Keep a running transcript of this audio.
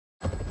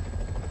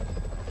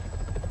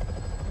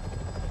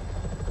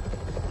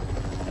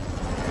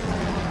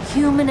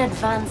Human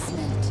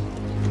advancement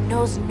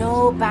knows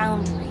no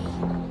boundary.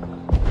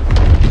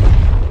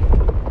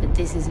 But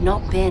this has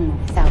not been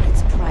without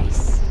its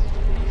price.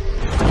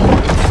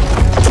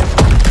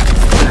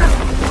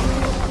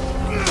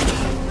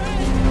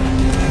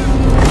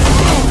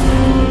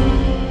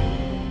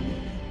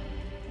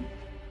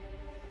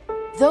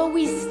 Though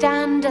we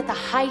stand at the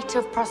height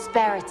of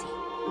prosperity,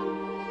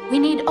 we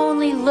need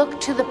only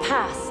look to the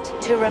past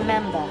to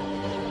remember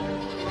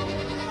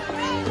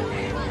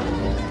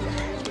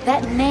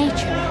that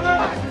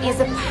nature is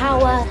a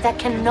power that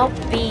cannot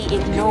be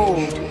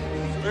ignored.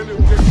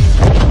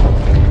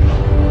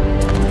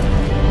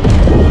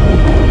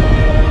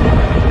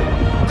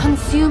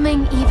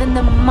 Consuming even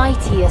the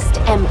mightiest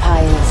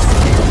empires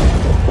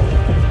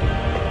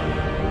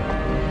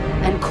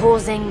and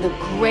causing the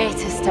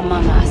greatest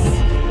among us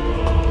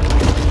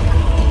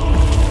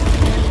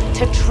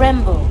to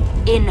tremble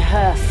in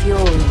her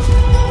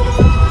fury.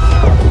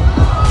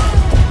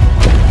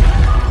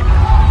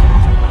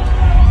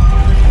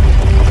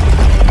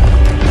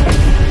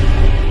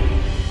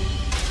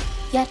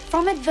 Yet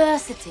from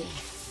adversity,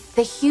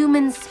 the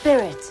human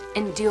spirit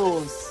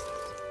endures,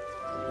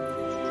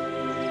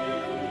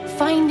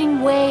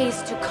 finding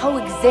ways to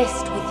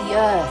coexist with the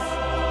earth.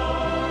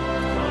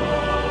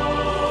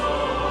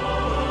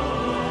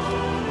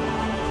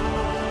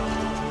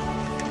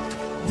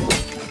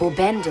 Or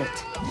bend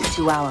it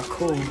to our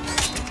cause.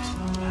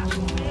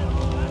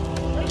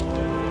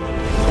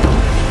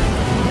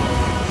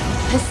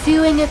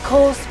 Pursuing a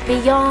course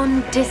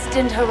beyond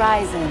distant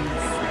horizons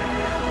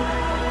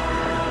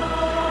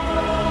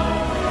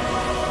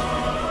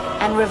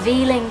and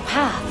revealing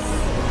paths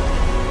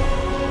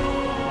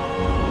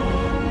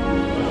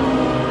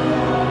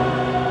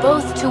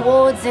both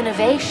towards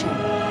innovation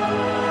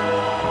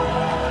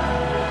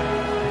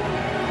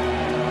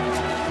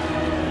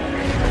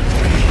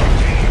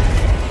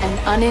and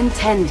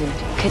unintended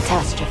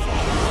catastrophe.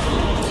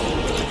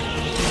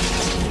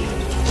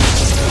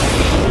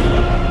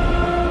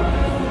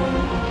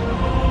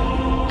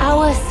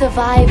 Our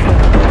survival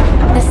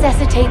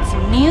necessitates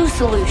new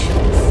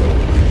solutions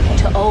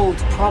to old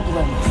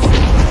problems.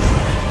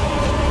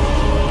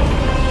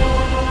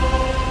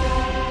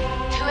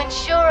 To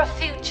ensure a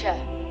future,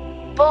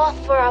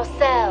 both for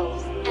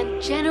ourselves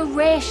and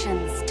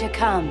generations to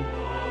come.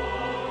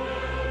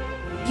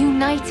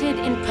 United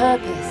in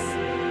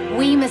purpose,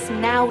 we must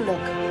now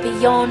look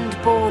beyond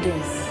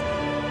borders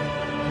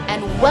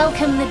and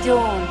welcome the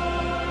dawn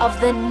of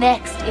the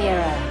next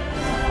era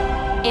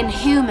in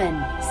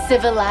human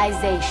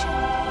civilization.